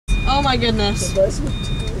Oh my goodness.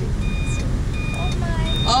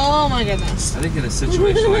 Oh my goodness. I think in a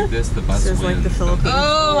situation like this, the bus This is wins. like the Philippines.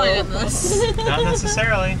 Oh my goodness. Not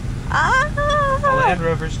necessarily. The Land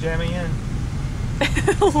Rover's jamming in.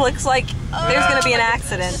 Looks like there's going to be an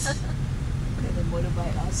accident.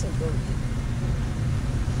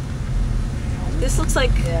 This looks like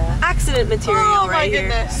accident material Oh my right here.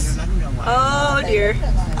 goodness. Oh dear.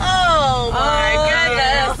 Oh my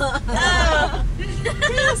goodness.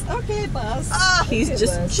 Yes, okay, boss. He's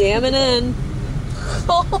just jamming in.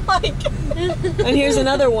 Oh my goodness. And here's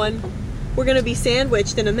another one. We're going to be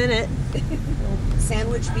sandwiched in a minute.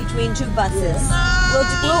 Sandwich between two buses.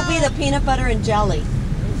 We'll be the peanut butter and jelly.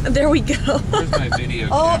 There we go. Where's my video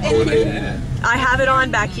Oh, camera when I did it? I have it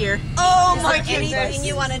on back here. Oh Is my there anything goodness.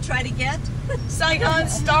 you want to try to get? Saigon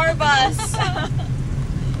Star Bus. Look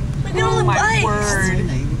at all Oh the my bikes. word.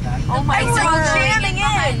 Oh my Everyone's word. jamming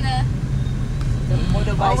in.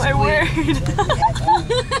 Oh my word.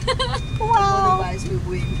 Wow.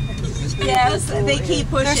 Yes, they keep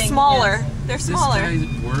pushing. They're smaller. Yes. They're This smaller. guy's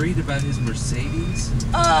worried about his Mercedes?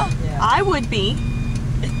 I would be.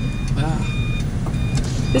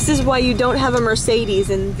 Ah, This is why you don't have a Mercedes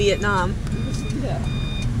in Vietnam.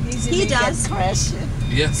 He does.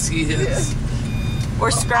 yes, he is.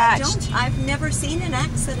 Or scratched. I've never seen an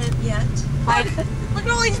accident yet. Look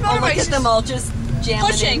at all these Oh, look motorbikes at them all just jamming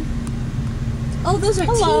pushing. in. Oh, those are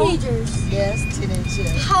Hello. teenagers. Yes,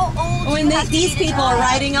 teenagers. How old? Oh, and these people are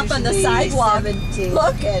riding up on the sidewalk. 17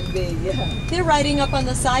 Look. can be, yeah. They're riding up on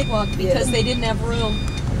the sidewalk because they didn't have room.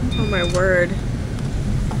 Oh my word.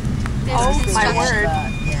 Oh my word.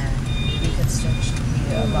 Reconstruction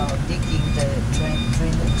here about digging the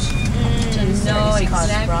drainage. To know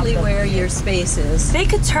exactly where your space is. They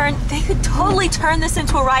could totally turn this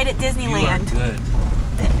into a ride at You are Disneyland. good.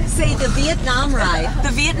 Say the Vietnam ride. The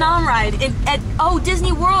Vietnam ride at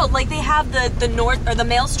Disney World, like they have the North or the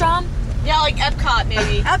Maelstrom. Yeah, like Epcot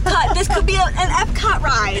maybe. Epcot. This could be an Epcot It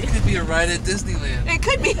ride. could be a ride at Disneyland. It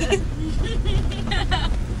could be.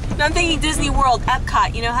 No, I'm thinking Disney World,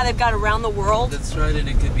 Epcot. You know how they've got around the world? That's right, and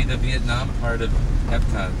it could be the Vietnam part of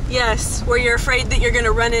Epcot. Yes, where you're afraid that you're going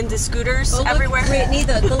to run into scooters Oh, everywhere. Look, Brittany,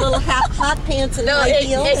 the little hot pants and No, high it,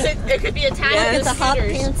 heels. it could be Attack Yes. of Get the the hot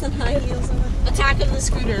Scooters. pants and high heels on. Attack of the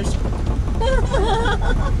Scooters.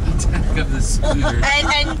 Attack of the Scooters.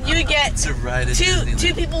 And you would get It's a ride at two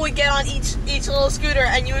Disneyland. people would get on each little scooter,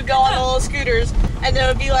 and you would go on the little scooters, and there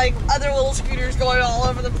would be like other little scooters going all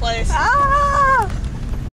over the place. Ah!